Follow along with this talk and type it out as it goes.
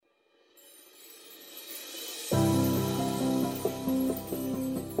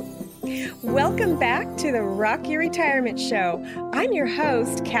Welcome back to the Rock Your Retirement Show. I'm your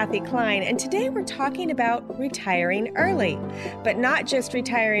host, Kathy Klein, and today we're talking about retiring early. But not just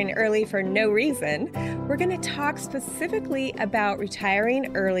retiring early for no reason. We're going to talk specifically about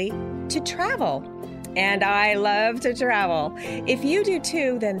retiring early to travel. And I love to travel. If you do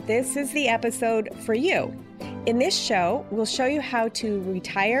too, then this is the episode for you. In this show, we'll show you how to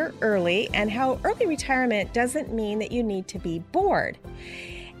retire early and how early retirement doesn't mean that you need to be bored.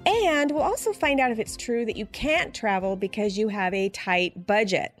 And we'll also find out if it's true that you can't travel because you have a tight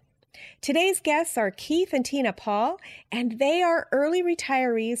budget. Today's guests are Keith and Tina Paul, and they are early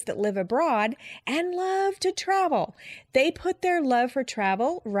retirees that live abroad and love to travel. They put their love for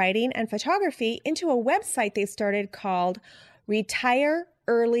travel, writing, and photography into a website they started called Retire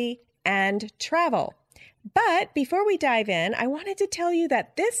Early and Travel. But before we dive in, I wanted to tell you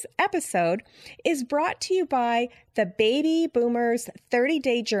that this episode is brought to you by the Baby Boomers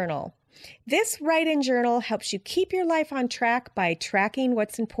 30-Day Journal. This write-in journal helps you keep your life on track by tracking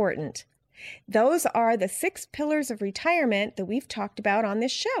what's important. Those are the 6 pillars of retirement that we've talked about on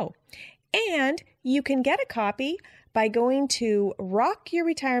this show. And you can get a copy by going to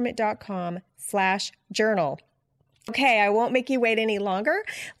rockyourretirement.com/journal. Okay, I won't make you wait any longer.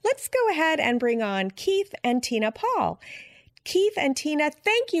 Let's go ahead and bring on Keith and Tina Paul. Keith and Tina,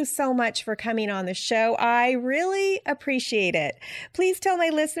 thank you so much for coming on the show. I really appreciate it. Please tell my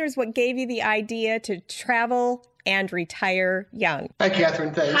listeners what gave you the idea to travel and retire young. Hi,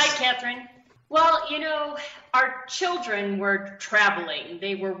 Catherine. Thanks. Hi, Catherine. Well, our children were traveling.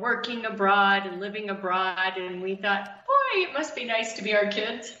 They were working abroad and living abroad, and we thought, boy, it must be nice to be our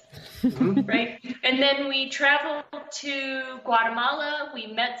kids, right? And then we traveled to Guatemala. We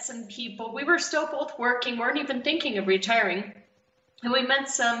met some people. We were still both working, weren't even thinking of retiring. And we met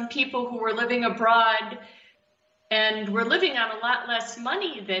some people who were living abroad and were living on a lot less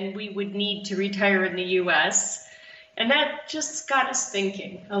money than we would need to retire in the U.S., and that just got us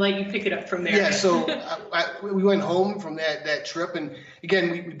thinking. I'll let you pick it up from there. Yeah, so we went home from that trip. And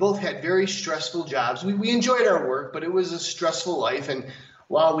again, we both had very stressful jobs. We enjoyed our work, but it was a stressful life. And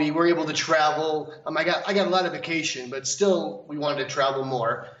while we were able to travel, I got a lot of vacation, but still we wanted to travel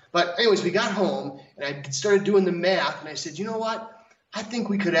more. But anyways, we got home and I started doing the math. And I said, you know what? I think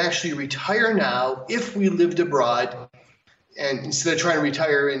we could actually retire now if we lived abroad. And instead of trying to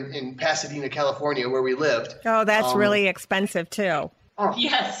retire in Pasadena, California, where we lived. Oh, that's really expensive too. Oh,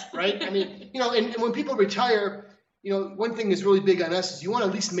 yes. Right? I mean, and when people retire, one thing that's really big on us is you want to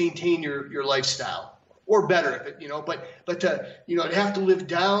at least maintain your lifestyle or better if it, but to have to live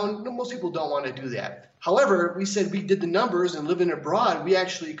down, most people don't want to do that. However, we said we did the numbers and living abroad, we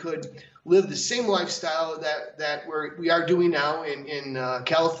actually could live the same lifestyle that we are doing now in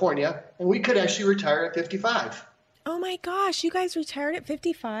California, and we could actually retire at 55. Oh my gosh, you guys retired at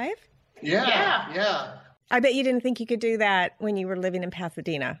 55? Yeah. I bet you didn't think you could do that when you were living in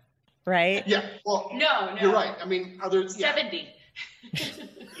Pasadena, right? Yeah, well, no. You're right. I mean, 70.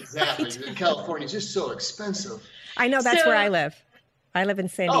 Exactly. California is just so expensive. I know, that's where I live. I live in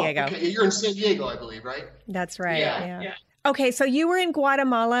San Diego. Okay. You're in San Diego, I believe, right? That's right. Yeah. Okay, so you were in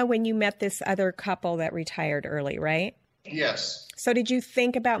Guatemala when you met this other couple that retired early, right? Yes. So did you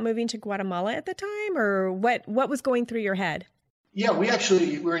think about moving to Guatemala at the time, or what was going through your head? Yeah, we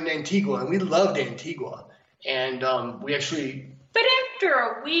were in Antigua, and we loved Antigua. And we actually... But after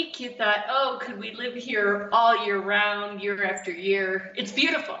a week, you thought, could we live here all year round, year after year? It's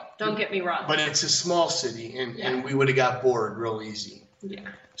beautiful, don't get me wrong. But it's a small city, and we would have got bored real easy. Yeah.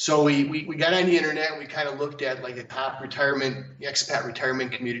 So we got on the internet, and we kind of looked at like the top expat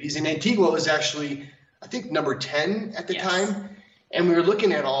retirement communities. And Antigua was actually, I think, number 10 at the time. And we were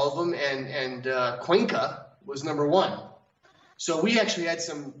looking at all of them, and Cuenca was number 1. So we actually had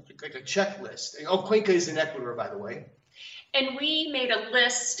like a checklist. Cuenca is in Ecuador, by the way. And we made a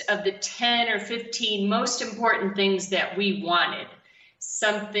list of the 10 or 15 most important things that we wanted.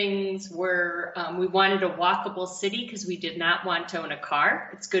 Some things were, we wanted a walkable city because we did not want to own a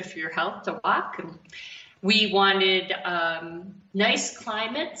car. It's good for your health to walk. And we wanted nice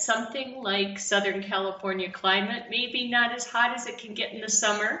climate, something like Southern California climate, maybe not as hot as it can get in the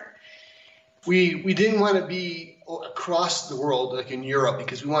summer. We didn't want to be across the world like in Europe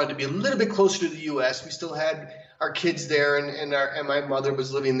because we wanted to be a little bit closer to the U.S. We still had our kids there, and my mother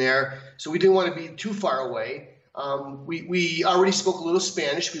was living there, so we didn't want to be too far away. We already spoke a little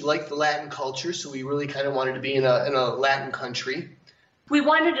Spanish. We liked the Latin culture, so we really kind of wanted to be in a Latin country. We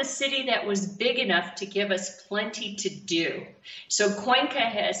wanted a city that was big enough to give us plenty to do. So Cuenca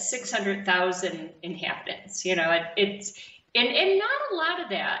has 600,000 inhabitants. It's and not a lot of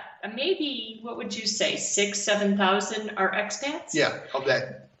that. Maybe, what would you say, 6,000-7,000 are expats? Yeah, of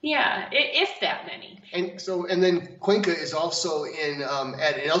that Yeah, if that many. And then Cuenca is also in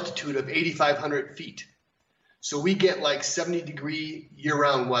at an altitude of 8,500 feet. So we get like 70-degree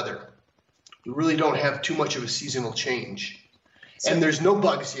year-round weather. We really don't have too much of a seasonal change. And there's no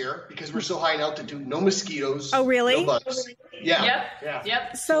bugs here because we're so high in altitude. No mosquitoes. Oh, really? No bugs. Yeah.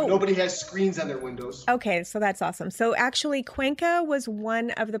 Yep. So nobody has screens on their windows. Okay, so that's awesome. So actually, Cuenca was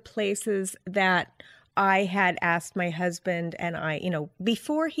one of the places that I had asked my husband and I,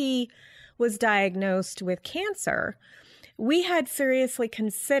 before he was diagnosed with cancer, we had seriously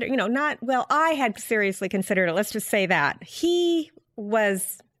considered, I had seriously considered it. Let's just say that. He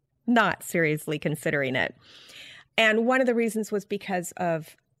was not seriously considering it. And one of the reasons was because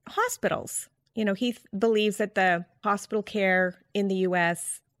of hospitals. He believes that the hospital care in the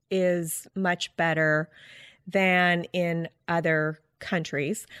U.S. is much better than in other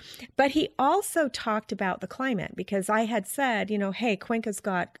countries. But he also talked about the climate because I had said, hey, Cuenca's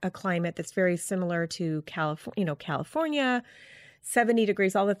got a climate that's very similar to California, 70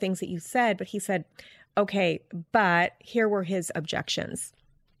 degrees, all the things that you said. But he said, okay, but here were his objections.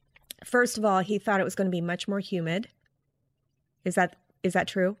 First of all, he thought it was going to be much more humid. Is that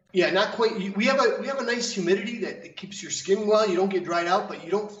true? Yeah, not quite. We have a nice humidity that keeps your skin well. You don't get dried out, but you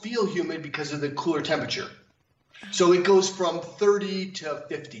don't feel humid because of the cooler temperature. So it goes from 30 to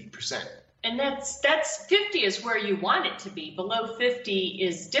 50%. And that's 50 is where you want it to be. Below 50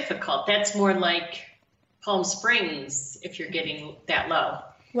 is difficult. That's more like Palm Springs if you're getting that low.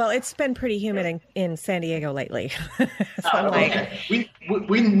 Well, it's been pretty humid in San Diego lately. Okay.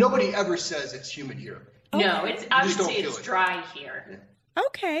 Nobody ever says it's humid here. No, I would say it's dry here. Yeah.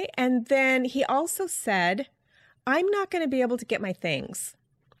 Okay. And then he also said, I'm not going to be able to get my things.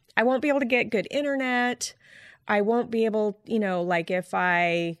 I won't be able to get good internet. I won't be able, he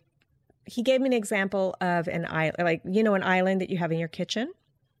gave me an example of an island, an island that you have in your kitchen.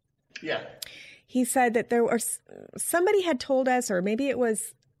 Yeah. He said that somebody had told us, or maybe it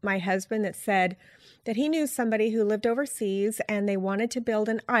was my husband that said that he knew somebody who lived overseas and they wanted to build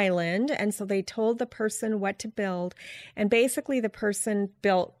an island. And so they told the person what to build. And basically the person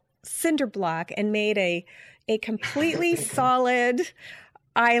built cinder block and made a completely solid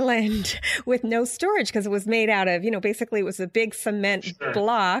island with no storage because it was made out of, basically it was a big cement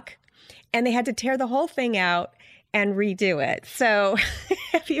block and they had to tear the whole thing out and redo it. So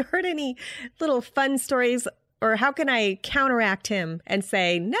have you heard any little fun stories or how can I counteract him and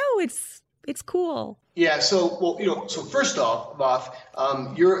say, no, it's cool? Yeah. So, so first off,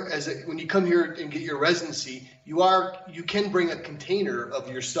 when you come here and get your residency, you can bring a container of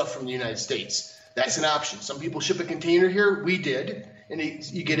your stuff from the United States. That's an option. Some people ship a container here. We did. And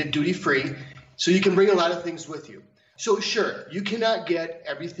you get it duty free. So you can bring a lot of things with you. So sure, you cannot get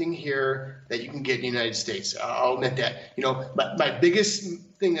everything here that you can get in the United States. I'll admit that. My biggest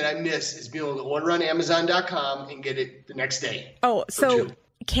thing that I miss is being able to order on Amazon.com and get it the next day. Oh, so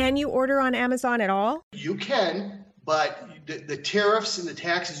can you order on Amazon at all? You can, but the tariffs and the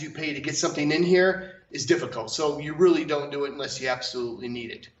taxes you pay to get something in here is difficult. So you really don't do it unless you absolutely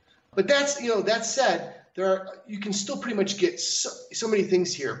need it. But that said, you can still pretty much get so many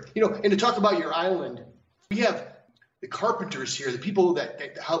things here. And to talk about your island, we have the carpenters here, the people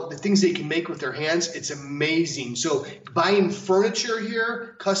the things they can make with their hands. It's amazing. So buying furniture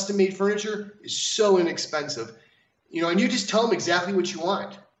here, custom made furniture, is so inexpensive. And you just tell them exactly what you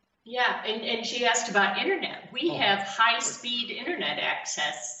want. Yeah, and she asked about internet. We have high-speed internet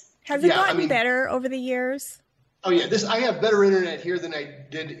access. Has it gotten better over the years? Oh yeah, I have better internet here than I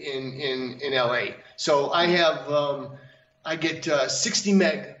did in LA. So I have I get 60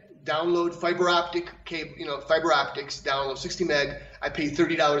 meg download fiber optics download 60 meg. I pay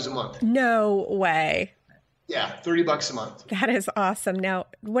 $30 a month. No way. Yeah, $30 a month. That is awesome. Now,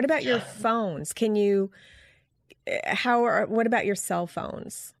 what about your phones? What about your cell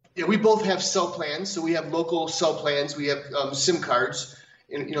phones? Yeah, we both have cell plans. So we have local cell plans. We have SIM cards.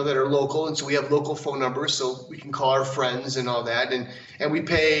 That are local, and so we have local phone numbers, so we can call our friends and all that, and we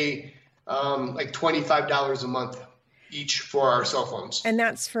pay like $25 a month each for our cell phones. And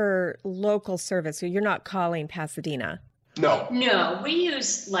that's for local service. So you're not calling Pasadena. No, we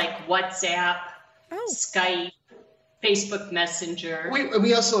use like WhatsApp, Skype, Facebook Messenger.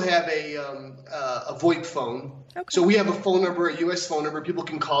 We also have a VoIP phone. Okay. So we have a phone number, a U.S. phone number. People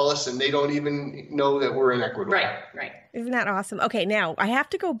can call us, and they don't even know that we're in Ecuador. Right. Isn't that awesome? Okay, now I have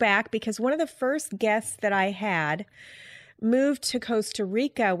to go back because one of the first guests that I had moved to Costa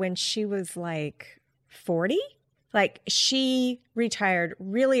Rica when she was like 40. Like she retired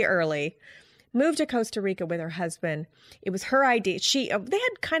really early, moved to Costa Rica with her husband. It was her idea. They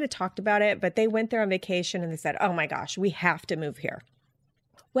had kind of talked about it, but they went there on vacation and they said, oh my gosh, we have to move here.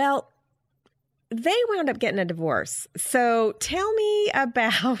 Well, they wound up getting a divorce. So tell me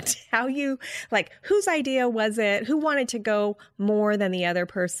about how you, like, whose idea was it? Who wanted to go more than the other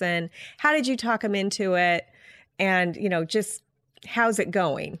person? How did you talk them into it? And, just how's it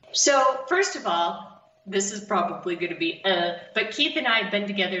going? So first of all, this is probably going to be, but Keith and I have been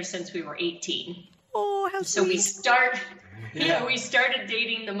together since we were 18. Oh, how So sweet. we started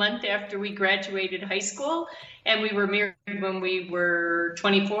dating the month after we graduated high school, and we were married when we were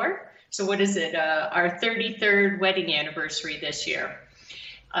 24. So what is it? Our 33rd wedding anniversary this year.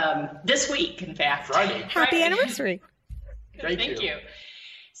 This week, in fact. Friday. Happy anniversary. Thank you.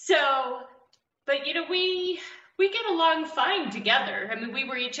 So, but we get along fine together. I mean, we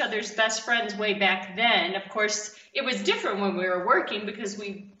were each other's best friends way back then. Of course, it was different when we were working because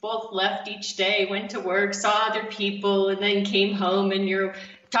we both left each day, went to work, saw other people, and then came home and you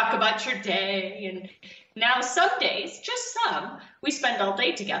talk about your day. And now some days, just some, we spend all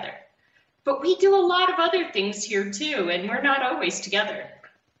day together. But we do a lot of other things here too, and we're not always together.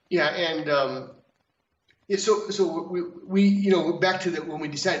 Yeah, and so we back to when we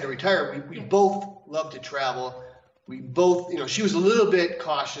decided to retire, we both love to travel. We both, she was a little bit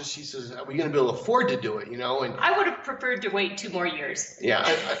cautious. She says, "Are we going to be able to afford to do it?" And I would have preferred to wait 2 more years. Yeah,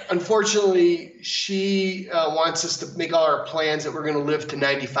 unfortunately, she wants us to make all our plans that we're going to live to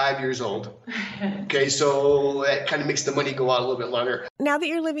 95 years old. Okay, so that kind of makes the money go out a little bit longer. Now that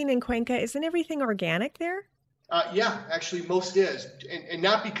you're living in Cuenca, isn't everything organic there? Yeah, actually, most is, and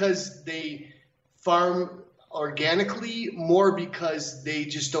not because they farm organically, more because they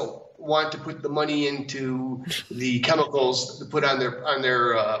just don't want to put the money into the chemicals to put on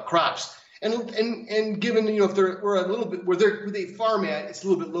their crops. And given if we're a little bit where they farm at, it's a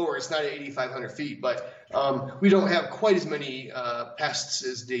little bit lower. It's not at 8,500 feet, but we don't have quite as many pests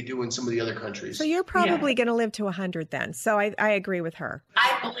as they do in some of the other countries. So you're probably going to live to 100 then. So I agree with her.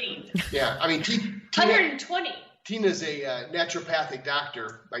 I believe. Yeah, I mean, 120. Tina's a naturopathic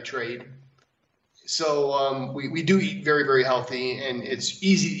doctor by trade. So we do eat very, very healthy, and it's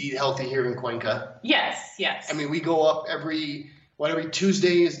easy to eat healthy here in Cuenca. Yes. I mean, we go up every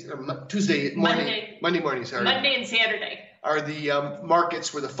Tuesday morning. Monday morning, sorry. Monday and Saturday are the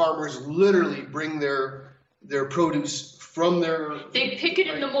markets where the farmers literally bring their produce from their. They pick it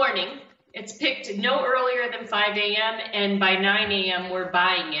in the morning. It's picked no earlier than 5 a.m. and by 9 a.m. we're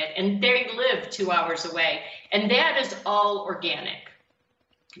buying it, and they live 2 hours away, and that is all organic.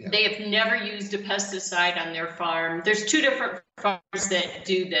 Yeah. They have never used a pesticide on their farm. There's 2 different farms that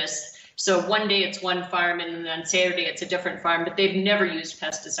do this. So one day it's one farm and then on Saturday it's a different farm, but they've never used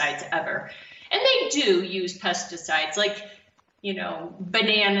pesticides ever. And they do use pesticides, like,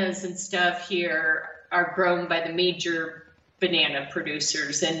 bananas and stuff here are grown by the major banana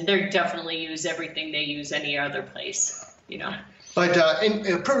producers, and they definitely use everything they use any other place, But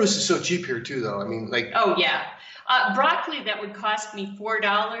and produce is so cheap here too, though. I mean, like. Oh, yeah. Broccoli that would cost me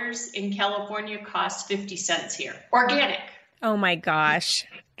 $4 in California costs 50 cents here. Organic. Oh my gosh.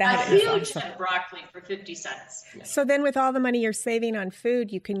 That is huge awesome. Broccoli for 50 cents. So then with all the money you're saving on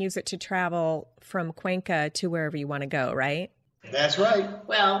food, you can use it to travel from Cuenca to wherever you want to go, right? That's right.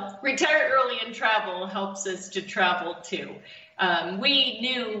 Well, retire early and travel helps us to travel too. We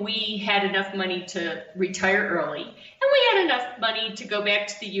knew we had enough money to retire early, and we had enough money to go back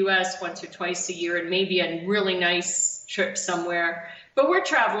to the U.S. once or twice a year and maybe a really nice trip somewhere. But we're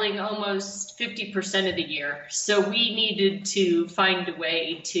traveling almost 50% of the year, so we needed to find a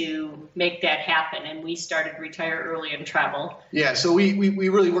way to make that happen, and we started Retire Early and Travel. Yeah, so we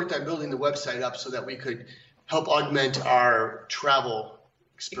really worked on building the website up so that we could help augment our travel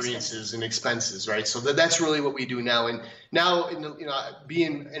experiences and expenses, right? So that's really what we do now. And now,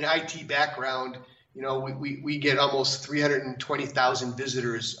 being an IT background, we get almost 320,000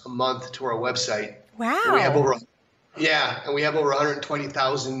 visitors a month to our website. Wow. And we have over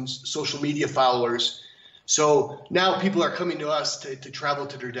 120,000 social media followers. So now people are coming to us to travel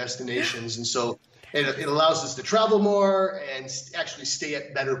to their destinations, and so it allows us to travel more and actually stay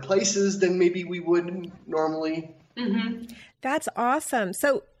at better places than maybe we would normally. Mm-hmm. That's awesome.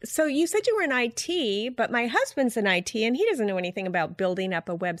 So you said you were in IT, but my husband's in IT and he doesn't know anything about building up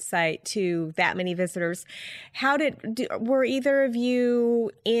a website to that many visitors. Were either of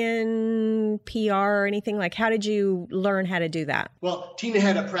you in PR or anything? Like, how did you learn how to do that? Well, Tina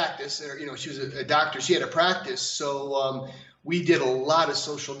had a practice, she was a doctor. She had a practice. So, we did a lot of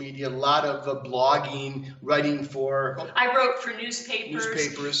social media, a lot of blogging, writing for. I wrote for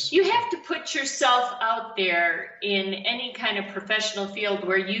newspapers. You have to put yourself out there in any kind of professional field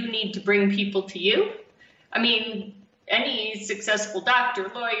where you need to bring people to you. I mean, any successful doctor,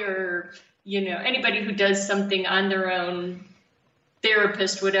 lawyer, anybody who does something on their own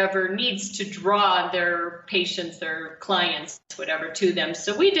therapist, whatever, needs to draw their patients, their clients, whatever, to them.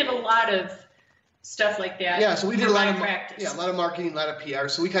 So we did a lot of stuff like that. Yeah, so we did a lot of practice. Yeah, a lot of marketing, a lot of PR.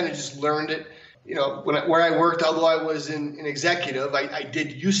 So we kind of just learned it. You know, where I worked, although I was in executive, I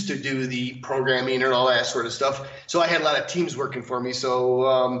did used to do the programming and all that sort of stuff. So I had a lot of teams working for me.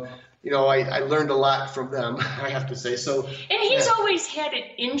 So you know, I learned a lot from them, I have to say. So, and he's always had an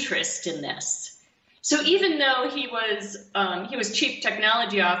interest in this. So even though he was chief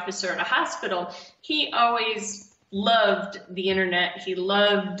technology officer at a hospital, he always loved the internet. He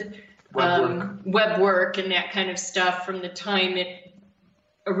loved web work and that kind of stuff from the time it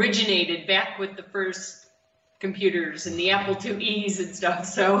originated, back with the first computers and the Apple IIe's and stuff.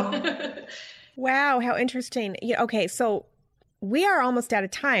 So, wow, how interesting. Yeah, okay, so we are almost out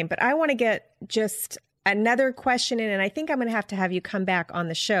of time, but I want to get just another question in, and I think I'm going to have you come back on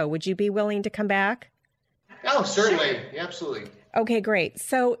the show. Would you be willing to come back? Oh, certainly. Absolutely. Okay, great.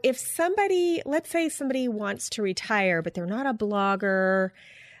 So if somebody, let's say somebody wants to retire, but they're not a blogger,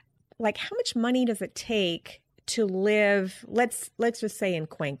 like how much money does it take to live, let's just say in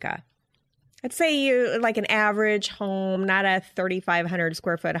Cuenca? Let's say you like an average home, not a 3,500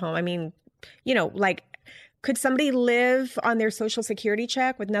 square foot home. I mean, you know, like, could somebody live on their Social Security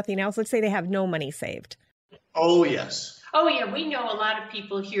check with nothing else? Let's say they have no money saved. Oh, yes. Oh, yeah. We know a lot of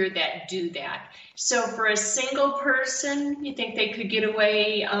people here that do that. So for a single person, you think they could get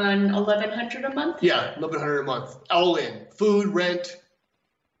away on $1,100 a month? Yeah, $1,100 a month. All in. Food, rent.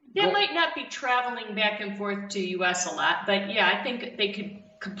 They might not be traveling back and forth to U.S. a lot, but yeah, I think they could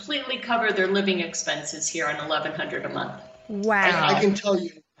completely cover their living expenses here on $1,100 a month. Wow. I can tell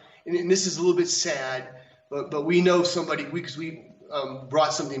you, and this is a little bit sad, but we know somebody, because we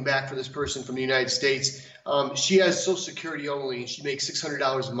brought something back for this person from the United States. She has Social Security only, and she makes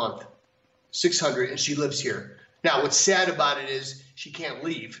 $600 a month. $600, and she lives here. Now, what's sad about it is she can't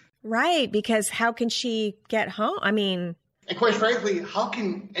leave. Right, because how can she get home? I mean... And quite frankly, how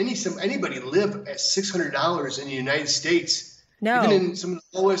can anybody live at $600 in the United States? No. Even in some of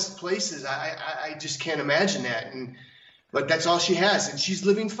the lowest places, I just can't imagine that. But that's all she has, and she's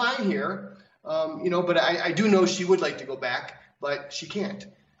living fine here. You know, but I do know she would like to go back, but she can't.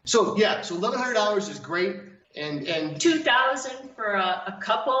 So yeah, so $1,100 is great, and $2,000 for a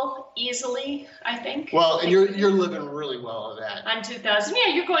couple easily, I think. Well, and you're living really well on that. On $2,000,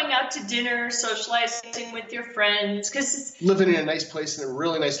 yeah, you're going out to dinner, socializing with your friends, because living in a nice place in a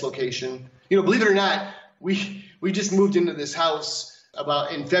really nice location. You know, believe it or not, we just moved into this house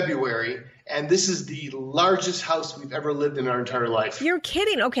about in February, and this is the largest house we've ever lived in our entire life. You're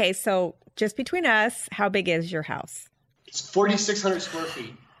kidding. Okay, so just between us, how big is your house? It's 4,600 square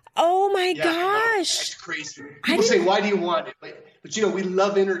feet. Oh my Yeah, gosh. that's crazy. People say, why do you want it? But you know, we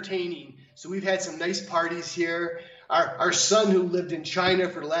love entertaining. So we've had some nice parties here. Our son, who lived in China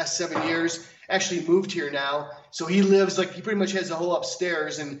for the last 7 years, actually moved here now. So he lives, like, he pretty much has a whole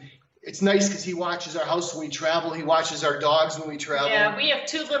upstairs, and it's nice because he watches our house when we travel. He watches our dogs when we travel. Yeah, we have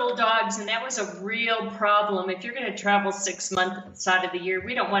 2 little dogs, and that was a real problem. If you're going to travel 6 months out of the year,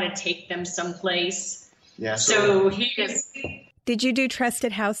 we don't want to take them someplace. Yeah. So he is... Did you do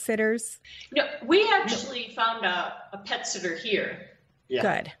trusted house sitters? No, we actually found a pet sitter here. Yeah.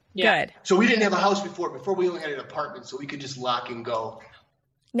 Good. Yeah. Good. So we didn't have a house before. Before we only had an apartment, so we could just lock and go.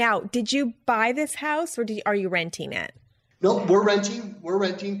 Now, did you buy this house, or are you renting it? No, we're renting.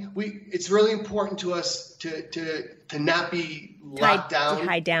 It's really important to us to not be locked down.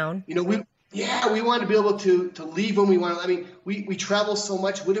 Tied down. You know, we want to be able to leave when we want to. I mean, we travel so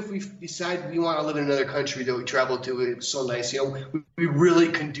much. What if we decide we want to live in another country that we travel to? It's so nice. You know, we really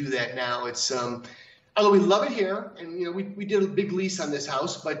can do that now. It's although we love it here, and you know, we did a big lease on this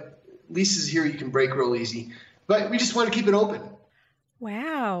house, but leases here you can break real easy. But we just want to keep it open.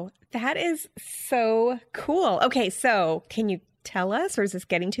 Wow, that is so cool. Okay, so can you tell us, or is this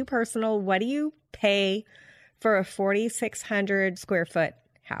getting too personal? What do you pay for a 4,600 square foot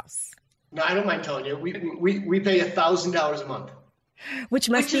house? No, I don't mind telling you. We pay $1,000 a month, which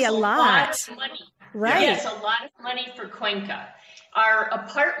must be a lot of money. Right? Yes, a lot of money for Cuenca. Our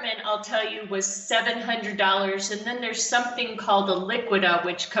apartment, I'll tell you, was $700, and then there's something called a liquida,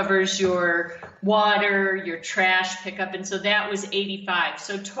 which covers your water, your trash pickup, and so that was $85.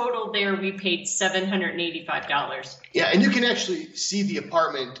 So total there, we paid $785. Yeah, and you can actually see the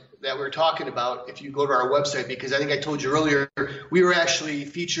apartment that we're talking about if you go to our website, because I think I told you earlier, we were actually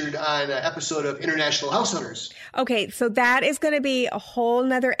featured on an episode of International House Hunters. Okay, so that is going to be a whole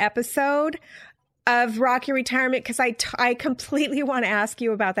nother episode of Rock Your Retirement, because I completely want to ask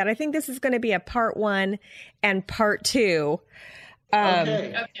you about that. I think this is going to be a part 1 and part 2.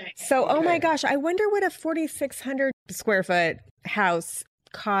 Okay. So, oh my gosh, I wonder what a 4,600 square foot house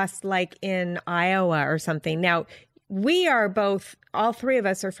cost like in Iowa or something. Now, we are both, all three of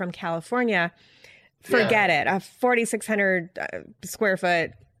us are from California. Forget it. A 4,600 square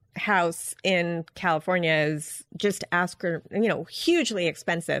foot house in California is just hugely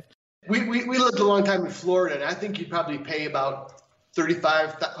expensive. We lived a long time in Florida, and I think you'd probably pay about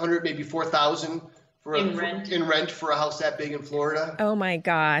 $3,500, maybe $4,000 in rent for a house that big in Florida. Oh my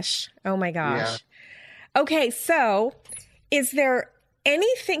gosh. Yeah. Okay, so is there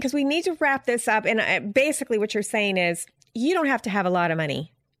anything, because we need to wrap this up, and basically what you're saying is you don't have to have a lot of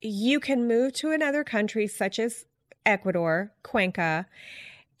money. You can move to another country such as Ecuador, Cuenca,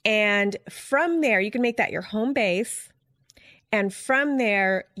 and from there you can make that your home base. And from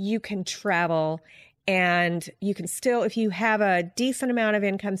there, you can travel, and you can still, if you have a decent amount of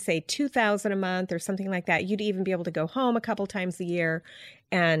income, say $2,000 a month or something like that, you'd even be able to go home a couple times a year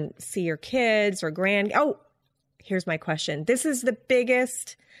and see your kids or Oh, here's my question. This is the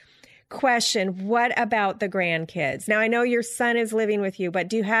biggest question. What about the grandkids? Now, I know your son is living with you, but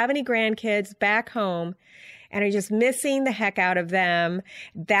do you have any grandkids back home and are just missing the heck out of them?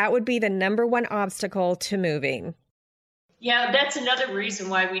 That would be the number one obstacle to moving. Yeah, that's another reason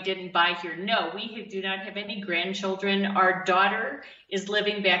why we didn't buy here. No, we do not have any grandchildren. Our daughter is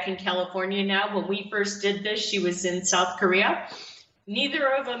living back in California now. When we first did this, she was in South Korea.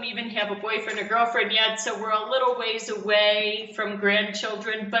 Neither of them even have a boyfriend or girlfriend yet, so we're a little ways away from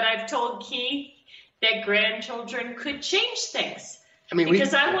grandchildren. But I've told Keith that grandchildren could change things. I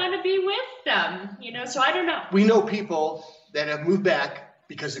want to be with them, so I don't know. We know people that have moved back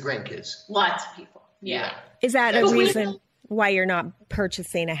because of grandkids. Lots of people, yeah. Is that a reason why you're not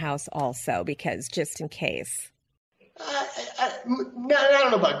purchasing a house also, because just in case? I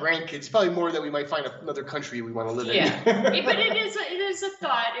don't know about grandkids. It's probably more that we might find another country we want to live in. Yeah, but it is a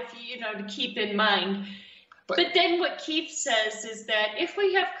thought to keep in mind. But then what Keith says is that if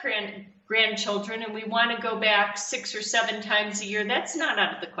we have grandchildren and we want to go back 6 or 7 times a year, that's not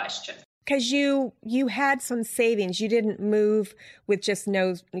out of the question. Because you had some savings. You didn't move with just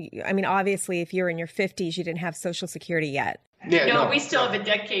obviously, if you're in your 50s, you didn't have Social Security yet. Yeah, no, we still have a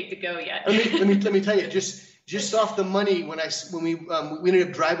decade to go yet. Let me tell you, just off the money, when we ended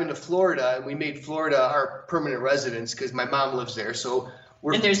up driving to Florida, and we made Florida our permanent residence because my mom lives there. So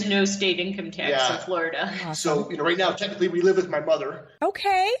and there's no state income tax in Florida. Awesome. So right now, technically, we live with my mother.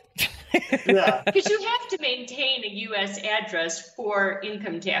 Okay. Yeah. Because you have to maintain a U.S. address for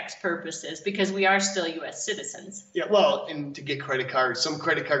income tax purposes because we are still U.S. citizens. Yeah, well, and to get credit cards. Some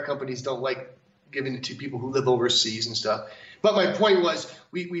credit card companies don't like giving it to people who live overseas and stuff. But my point was,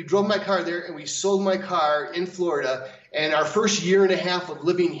 we drove my car there and we sold my car in Florida. And our first year and a half of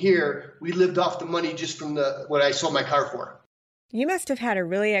living here, we lived off the money just from what I sold my car for. You must have had a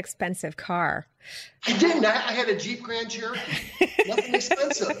really expensive car. I didn't. I had a Jeep Grand Cherokee. Nothing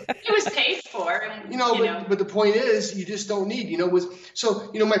expensive. It was paid for. But the point is, you just don't need.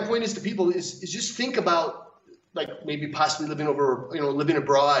 My point is to people is just think about maybe possibly living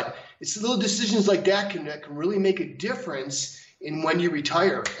abroad. It's little decisions like that can really make a difference in when you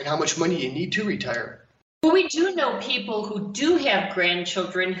retire and how much money you need to retire. Well, we do know people who do have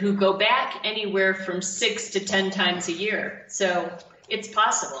grandchildren who go back anywhere from 6 to 10 times a year. So it's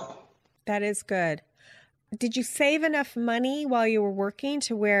possible. That is good. Did you save enough money while you were working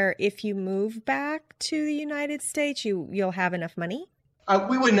to where if you move back to the United States, you'll have enough money?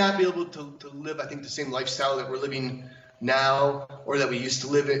 We would not be able to live, I think, the same lifestyle that we're living now or that we used to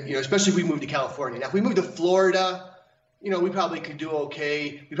live in, especially if we moved to California. Now, if we moved to Florida, we probably could do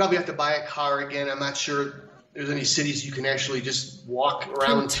okay. We probably have to buy a car again. I'm not sure there's any cities you can actually just walk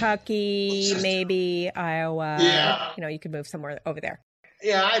around. Kentucky, maybe Iowa. Yeah. You could move somewhere over there.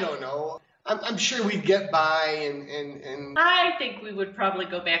 Yeah, I don't know. I'm sure we'd get by and I think we would probably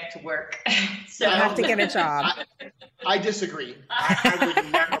go back to work. So you have to get a job. I disagree. I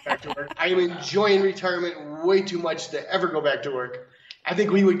would not go back to work. I am enjoying retirement way too much to ever go back to work. I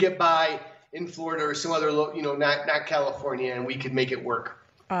think we would get by in Florida or some other, not California, and we could make it work.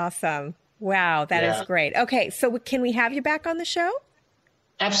 Awesome. Wow, that is great. Okay, so can we have you back on the show?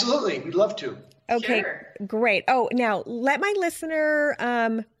 Absolutely. We'd love to. Okay, sure. Great. Oh, now let my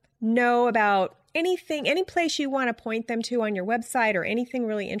listener know about any place you want to point them to on your website or anything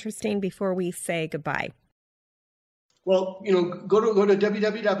really interesting before we say goodbye. Well, go to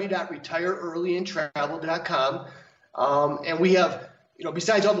www.retireearlyandtravel.com. And we have,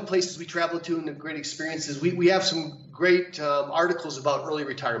 besides all the places we travel to and the great experiences, we have some great articles about early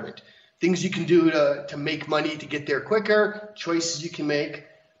retirement, things you can do to make money to get there quicker, choices you can make.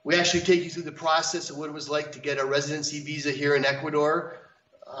 We actually take you through the process of what it was like to get a residency visa here in Ecuador.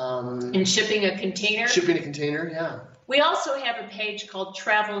 And shipping a container. Shipping a container, yeah. We also have a page called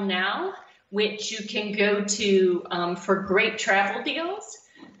Travel Now, which you can go to for great travel deals.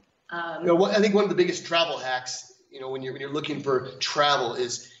 I think one of the biggest travel hacks, when you're looking for travel,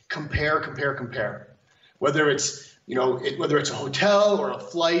 is compare. Whether it's a hotel or a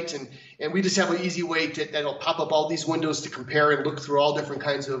flight, and we just have an easy way that'll pop up all these windows to compare and look through all different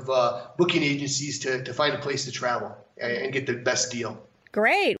kinds of booking agencies to find a place to travel and get the best deal.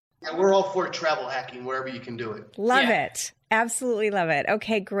 Great. Yeah, we're all for travel hacking wherever you can do it. Love it. Absolutely love it.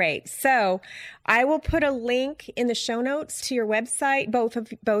 Okay, great. So I will put a link in the show notes to your website. Both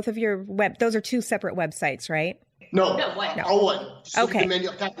of your those are two separate websites, right? No, all one. Just okay. Look at the menu,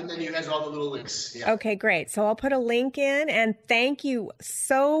 up top of the menu has all the little links. Yeah. Okay, great. So I'll put a link in, and thank you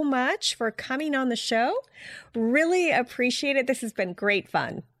so much for coming on the show. Really appreciate it. This has been great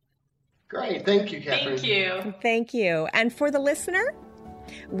fun. Great. Thank you, Catherine. Thank you. Thank you. And for the listener,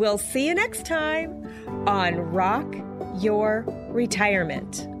 we'll see you next time on Rock Your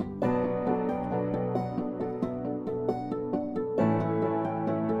Retirement.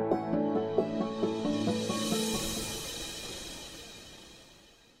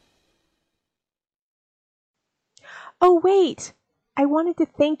 Oh, wait. I wanted to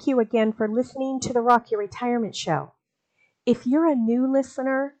thank you again for listening to the Rock Your Retirement Show. If you're a new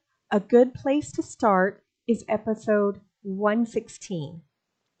listener, a good place to start is episode 116.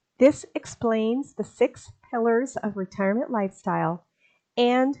 This explains the 6 pillars of retirement lifestyle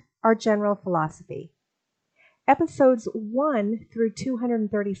and our general philosophy. Episodes 1 through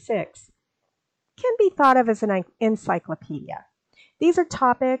 236 can be thought of as an encyclopedia. These are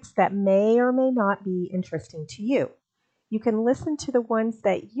topics that may or may not be interesting to you. You can listen to the ones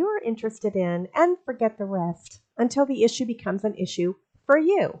that you're interested in and forget the rest until the issue becomes an issue for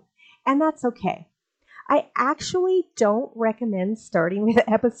you. And that's okay. I actually don't recommend starting with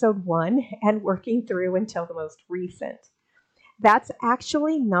episode 1 and working through until the most recent. That's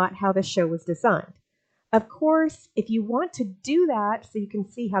actually not how the show was designed. Of course, if you want to do that so you can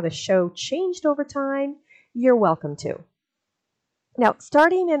see how the show changed over time, you're welcome to. Now,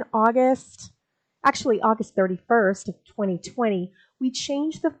 starting in August 31st of 2020, we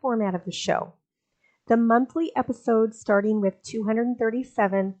changed the format of the show. The monthly episodes, starting with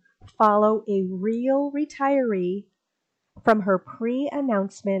 237, follow a real retiree from her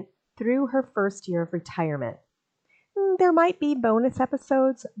pre-announcement through her first year of retirement. There might be bonus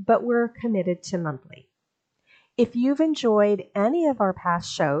episodes, but we're committed to monthly. If you've enjoyed any of our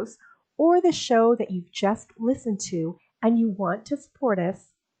past shows or the show that you've just listened to and you want to support us,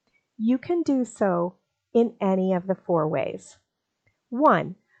 you can do so in any of the 4 ways.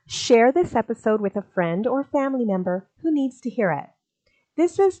 1. Share this episode with a friend or family member who needs to hear it.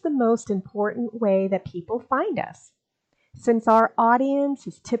 This is the most important way that people find us. Since our audience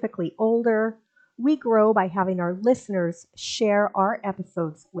is typically older, we grow by having our listeners share our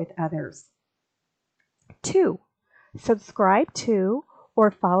episodes with others. 2. Subscribe to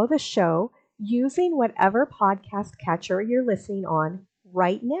or follow the show using whatever podcast catcher you're listening on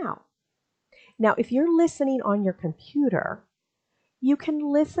right now. Now, if you're listening on your computer, you can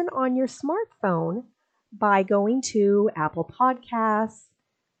listen on your smartphone by going to Apple Podcasts,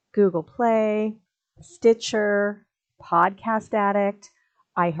 Google Play, Stitcher, Podcast Addict,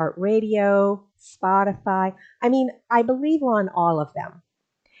 iHeartRadio, Spotify. I believe we're on all of them.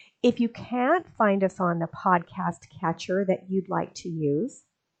 If you can't find us on the podcast catcher that you'd like to use,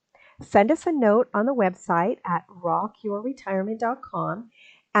 send us a note on the website at rockyourretirement.com,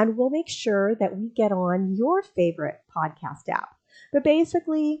 and we'll make sure that we get on your favorite podcast app. But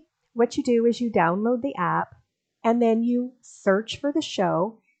basically, what you do is you download the app, and then you search for the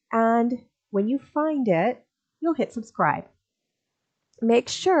show, and when you find it, you'll hit subscribe. Make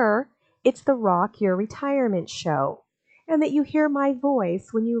sure it's the Rock Your Retirement Show, and that you hear my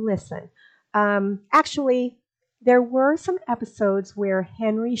voice when you listen. Actually, there were some episodes where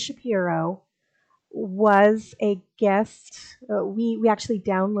Henry Shapiro was a guest. We actually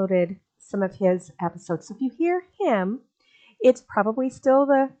downloaded some of his episodes. So if you hear him, it's probably still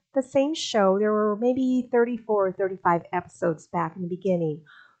the same show. There were maybe 34 or 35 episodes back in the beginning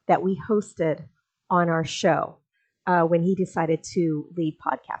that we hosted on our show when he decided to leave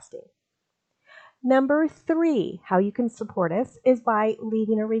podcasting. Number 3, how you can support us is by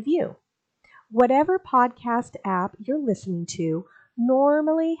leaving a review. Whatever podcast app you're listening to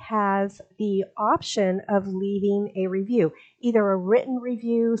normally has the option of leaving a review, either a written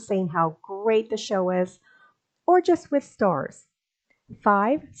review saying how great the show is, or just with stars.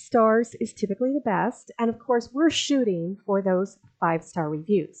 5 stars is typically the best, and of course we're shooting for those 5-star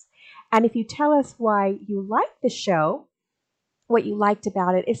reviews. And if you tell us why you like the show, what you liked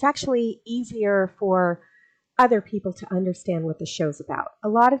about it. It's actually easier for other people to understand what the show's about. A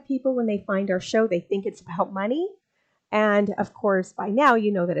lot of people, when they find our show, they think it's about money. And of course, by now,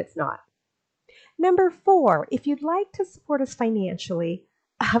 you know that it's not. Number 4, if you'd like to support us financially,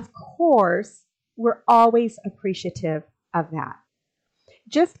 of course, we're always appreciative of that.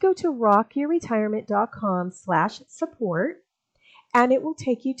 Just go to rockyourretirement.com/support, and it will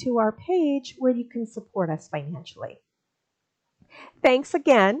take you to our page where you can support us financially. Thanks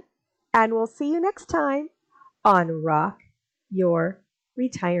again, and we'll see you next time on Rock Your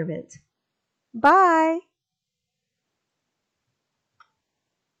Retirement. Bye.